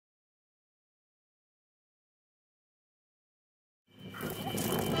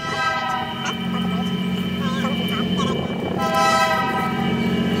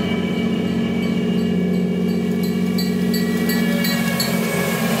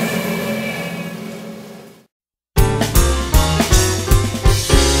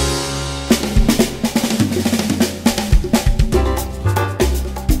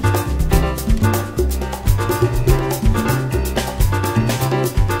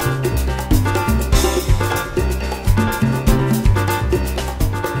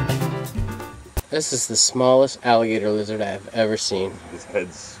This is the smallest alligator lizard I've ever seen. His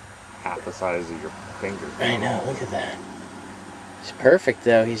head's half the size of your finger. I know, look at that. He's perfect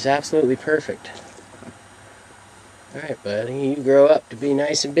though, he's absolutely perfect. Alright buddy, you grow up to be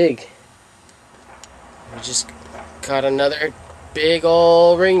nice and big. We just caught another big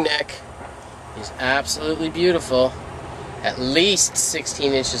old ringneck. He's absolutely beautiful. At least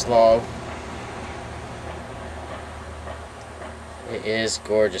 16 inches long. It is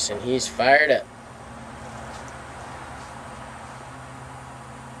gorgeous and he's fired up.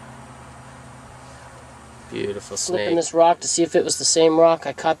 Beautiful snake. Flipping this rock to see if it was the same rock.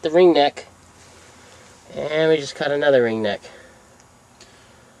 I caught the ringneck. And we just caught another ringneck.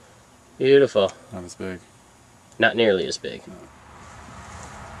 Beautiful. Not as big. Not nearly as big. No.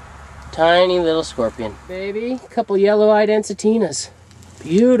 Tiny little scorpion. Baby, a couple yellow-eyed ensatinas.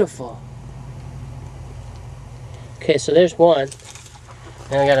 Beautiful. Okay, so there's one.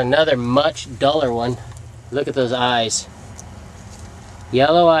 And I got another much duller one. Look at those eyes.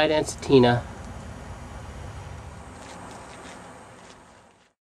 Yellow-eyed ensatina.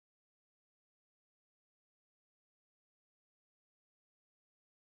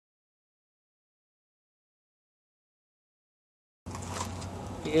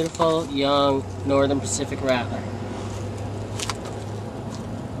 Beautiful young Northern Pacific rattler.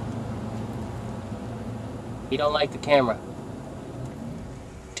 He don't like the camera.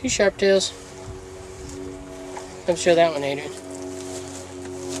 Two sharp tails. Come show that one, Adrian.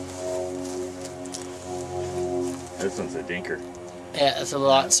 This one's a dinker. Yeah, it's a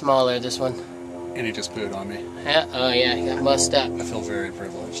lot smaller, this one. And he just pooed on me. Yeah, oh yeah, he got mussed up. I feel very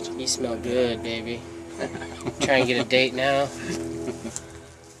privileged. You smell good, baby. Try and get a date now.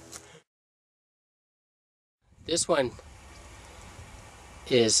 This one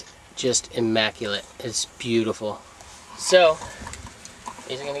is just immaculate. It's beautiful. So,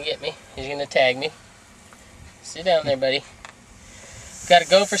 he's gonna get me. He's gonna tag me. Sit down there, buddy. Got a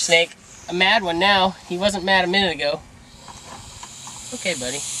gopher snake. A mad one now. He wasn't mad a minute ago. Okay,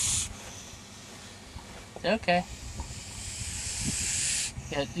 buddy. It's okay.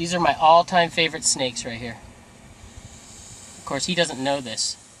 Yeah, these are my all-time favorite snakes right here. Of course, he doesn't know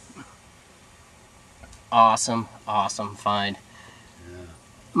this. Awesome, awesome find. Yeah.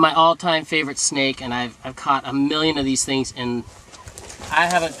 My all-time favorite snake, and I've caught a million of these things, and I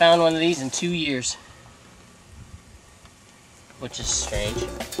haven't found one of these in 2 years, which is strange.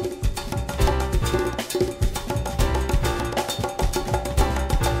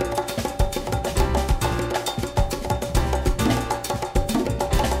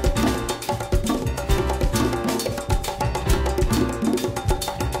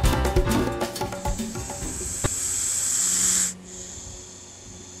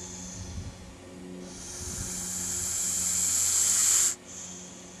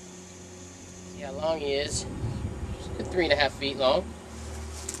 See how long he is. 3.5 feet long.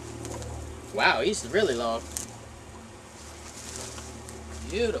 Wow, he's really long.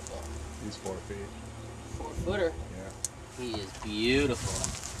 Beautiful. He's 4 feet. 4-footer. Yeah. He is beautiful.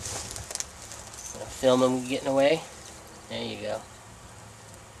 Gonna film him getting away. There you go.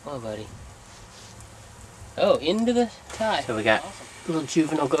 Oh, buddy. Oh, into the tie. So we got a little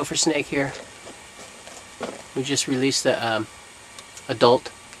juvenile gopher snake here. We just released the adult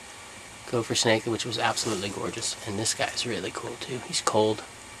gopher snake, which was absolutely gorgeous. And this guy's really cool too. He's cold.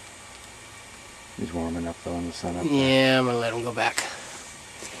 He's warming up though in the sun. Yeah, I'm gonna let him go back.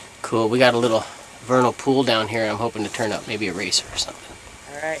 Cool. We got a little vernal pool down here. I'm hoping to turn up maybe a racer or something.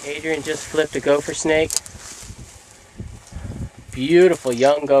 Alright, Adrian just flipped a gopher snake. Beautiful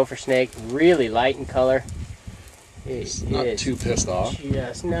young gopher snake. Really light in color. He's not too pissed off.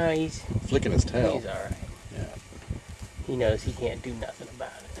 Yes, no, he's flicking his tail. He's alright. Yeah. He knows he can't do nothing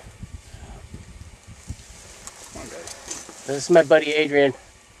about it. Come on, guys. This is my buddy Adrian.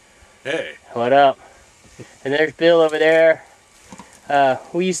 Hey. What up? And there's Bill over there.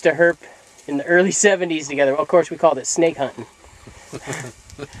 We used to herp in the early 70s together. Well, of course, we called it snake hunting.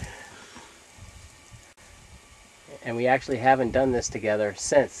 And we actually haven't done this together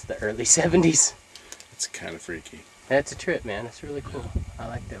since the early 70s. It's kind of freaky. That's a trip, man. It's really cool. I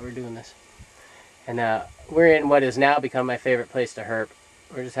like that we're doing this. And we're in what has now become my favorite place to herp.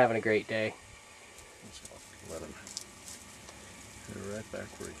 We're just having a great day. Let him go right back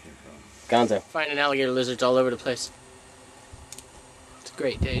where he came from. Gonzo. Finding alligator lizards all over the place. It's a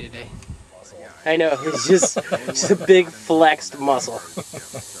great day today. I know, it's just a big flexed muscle.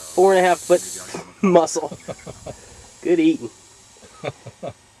 4.5 foot muscle. Good eating.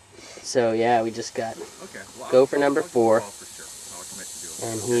 So yeah, we just got gopher number 4.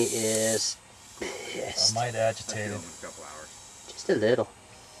 And he is pissed. I might agitate him. Just a little.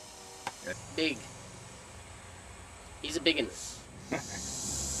 Big. He's a biggin.